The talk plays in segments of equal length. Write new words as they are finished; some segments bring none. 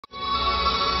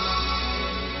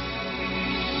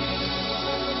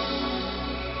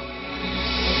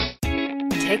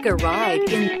Take a ride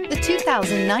in the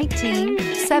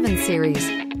 2019 7 Series.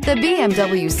 The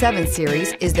BMW 7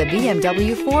 Series is the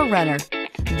BMW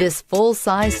 4Runner. This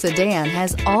full-size sedan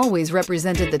has always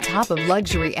represented the top of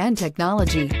luxury and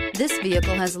technology. This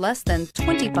vehicle has less than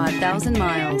 25,000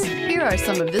 miles. Here are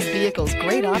some of this vehicle's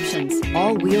great options: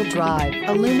 all-wheel drive,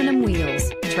 aluminum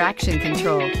wheels, traction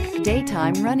control,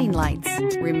 daytime running lights,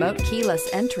 remote keyless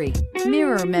entry,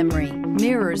 mirror memory,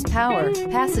 mirrors power,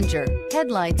 passenger,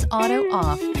 headlights auto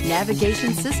off,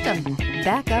 navigation system,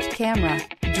 backup camera.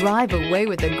 Drive away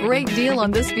with a great deal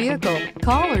on this vehicle.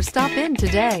 Call or stop in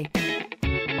today.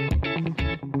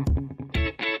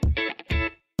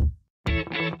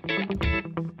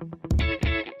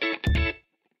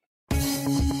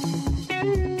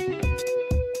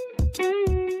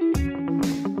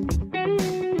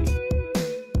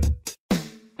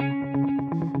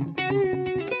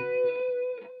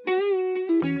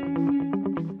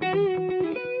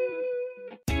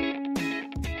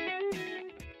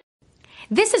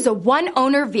 This is a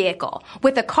one-owner vehicle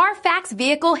with a Carfax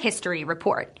Vehicle History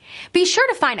Report. Be sure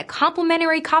to find a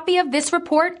complimentary copy of this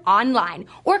report online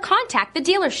or contact the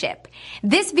dealership.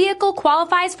 This vehicle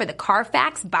qualifies for the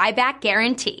Carfax Buyback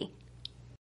Guarantee.